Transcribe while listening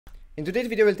In today's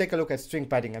video, we'll take a look at string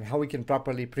padding and how we can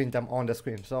properly print them on the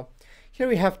screen. So here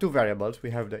we have two variables. We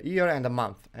have the year and the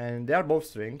month, and they are both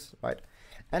strings, right?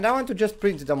 And I want to just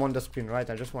print them on the screen, right?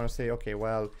 I just want to say, okay,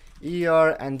 well,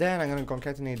 year, and then I'm going to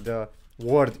concatenate the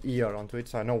word year onto it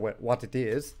so I know what it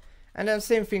is. And then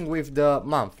same thing with the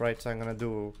month, right? So I'm going to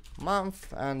do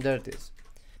month, and there it is.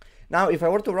 Now, if I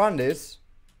were to run this,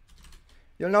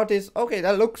 you'll notice, okay,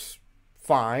 that looks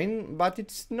fine, but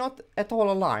it's not at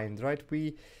all aligned, right?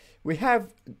 We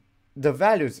have the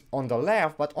values on the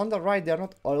left, but on the right they're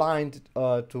not aligned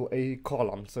to a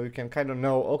column. So you can kind of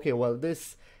know, okay, well,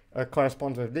 this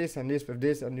corresponds with this and this with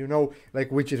this, and you know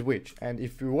like which is which. And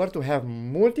if you were to have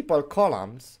multiple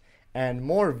columns and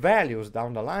more values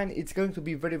down the line, it's going to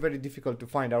be very, very difficult to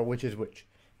find out which is which,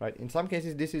 right? In some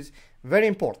cases this is very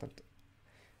important,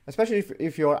 especially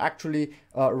if you're actually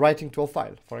writing to a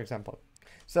file, for example.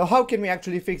 So how can we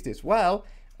actually fix this? Well,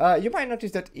 you might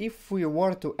notice that if we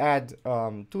were to add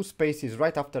two spaces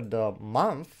right after the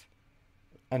month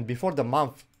and before the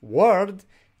month word,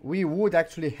 we would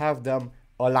actually have them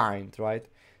aligned, right?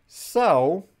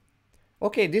 So,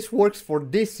 okay, this works for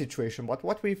this situation, but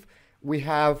what if we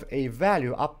have a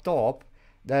value up top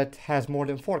that has more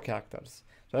than 4 characters?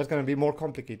 So that's going to be more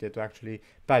complicated to actually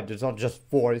pad. There's not just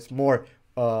 4, it's more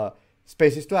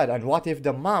spaces to add. And what if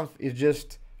the month is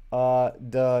just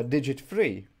the digit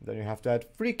 3? Then you have to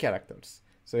add 3 characters.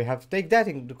 So you have to take that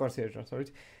into consideration. So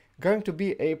it's going to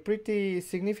be a pretty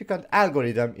significant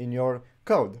algorithm in your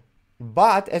code.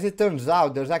 But as it turns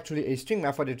out, there's actually a string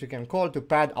method that you can call to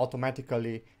pad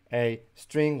automatically a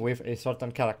string with a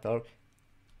certain character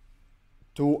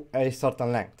to a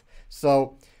certain length.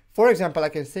 So for example, I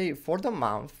can say for the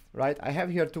month, right, I have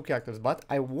here 2 characters, but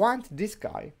I want this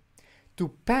guy to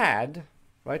pad,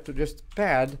 right, to just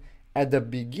pad at the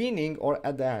beginning or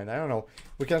at the end. I don't know,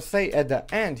 we can say at the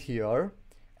end here,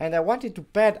 and I want it to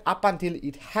pad up until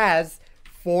it has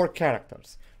 4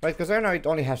 characters, right? Because right now it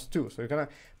only has 2, so you're gonna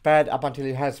pad up until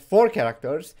it has 4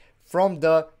 characters from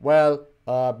the, well,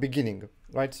 beginning,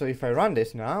 right? So if I run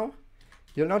this now,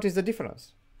 you'll notice the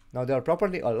difference. Now they are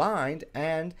properly aligned,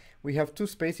 and we have 2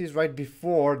 spaces right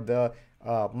before the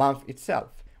month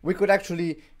itself. We could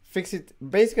actually fix it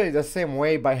basically the same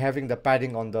way by having the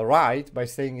padding on the right, by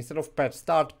saying instead of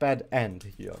padStart, padEnd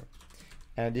here.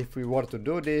 And if we were to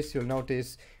do this, you'll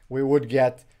notice we would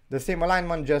get the same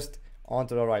alignment just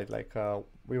onto the right, like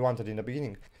we wanted in the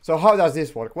beginning. So how does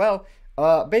this work? Well,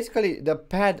 basically the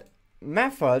pad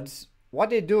methods, what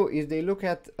they do is they look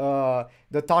at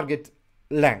the target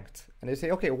length, and they say,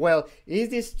 okay, well, is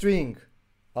this string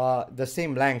the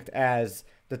same length as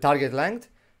the target length?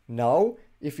 No.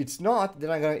 If it's not, then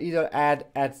I'm going to either add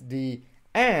at the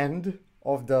end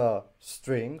of the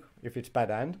string, if it's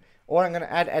padEnd, or I'm going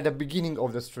to add at the beginning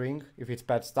of the string, if it's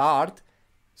padStart,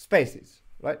 spaces,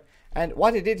 right? And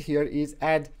what I did here is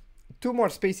add 2 more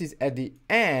spaces at the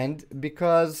end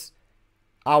because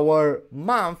our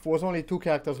month was only 2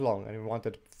 characters long and we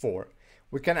wanted 4.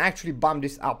 We can actually bump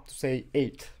this up to say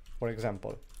 8, for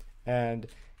example. And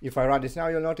if I run this now,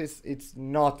 you'll notice it's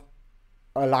not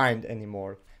aligned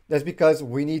anymore. That's because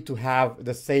we need to have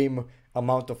the same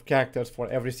amount of characters for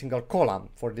every single column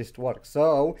for this to work.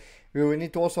 So we will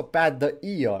need to also pad the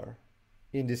year.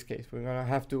 In this case, we're going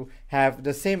to have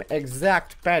the same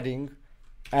exact padding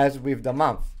as with the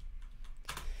month.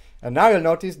 And now you'll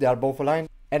notice they are both aligned.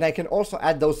 And I can also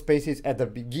add those spaces at the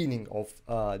beginning of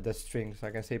the string. So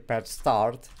I can say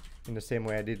padStart in the same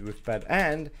way I did with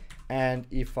padEnd. And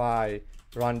if I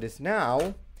run this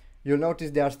now, you'll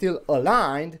notice they are still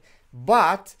aligned,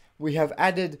 but we have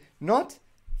added not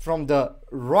from the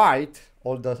right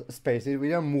all the spaces. We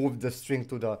don't move the string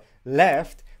to the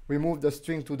left, we move the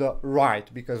string to the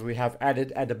right because we have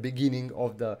added at the beginning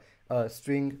of the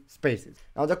string spaces.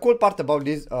 Now the cool part about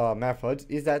these methods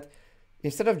is that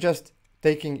instead of just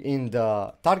taking in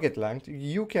the target length,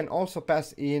 you can also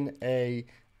pass in a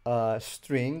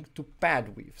string to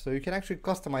pad with. So you can actually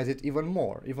customize it even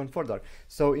more, even further.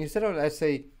 So instead of, let's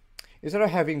say, instead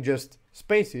of having just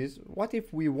spaces, what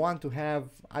if we want to have,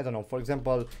 I don't know, for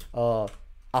example,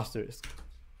 asterisk,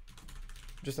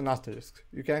 just an asterisk.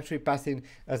 You can actually pass in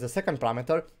as a second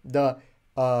parameter the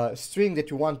string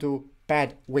that you want to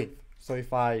pad with. So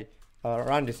if I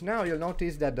run this now, you'll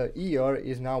notice that the year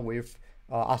is now with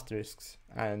asterisks,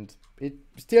 and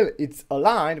it's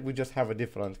aligned, we just have a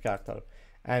different character.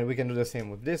 And we can do the same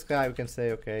with this guy. We can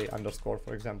say, okay, underscore,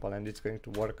 for example, and it's going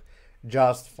to work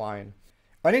just fine.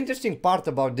 An interesting part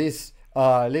about this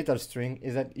little string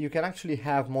is that you can actually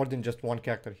have more than just one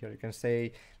character here. You can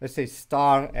say, let's say,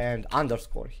 star and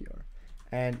underscore here.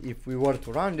 And if we were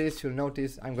to run this, you'll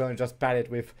notice I'm going to just pad it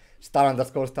with star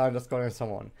underscore and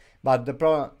so on. But the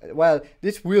problem, well,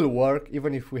 this will work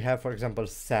even if we have, for example,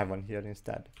 7 here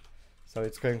instead. So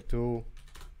it's going to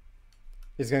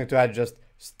add just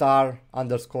star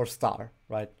underscore star,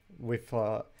 right? With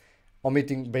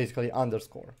omitting basically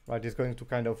underscore, right? It's going to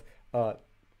kind of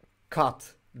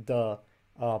cut the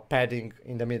padding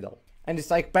in the middle. And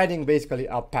it's like padding basically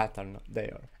a pattern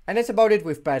there. And that's about it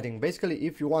with padding. Basically,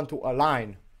 if you want to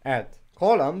align at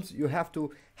columns, you have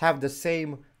to have the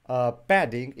same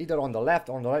padding either on the left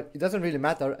or on the right. It doesn't really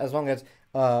matter as long as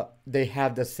they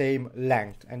have the same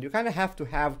length. And you kind of have to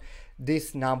have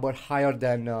this number higher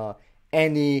than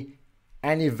any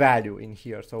value in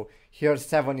here. So here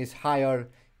 7 is higher,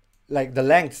 like the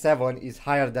length 7 is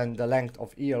higher than the length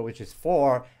of year, which is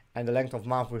 4, and the length of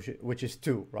month, which is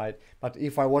 2, right? But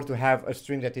if I were to have a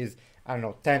string that is, I don't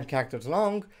know, 10 characters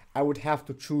long, I would have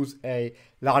to choose a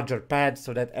larger pad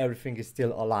so that everything is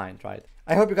still aligned, right?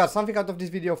 I hope you got something out of this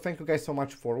video. Thank you guys so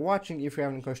much for watching. If you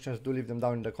have any questions, do leave them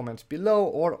down in the comments below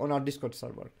or on our Discord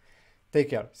server. Take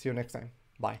care. See you next time.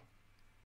 Bye.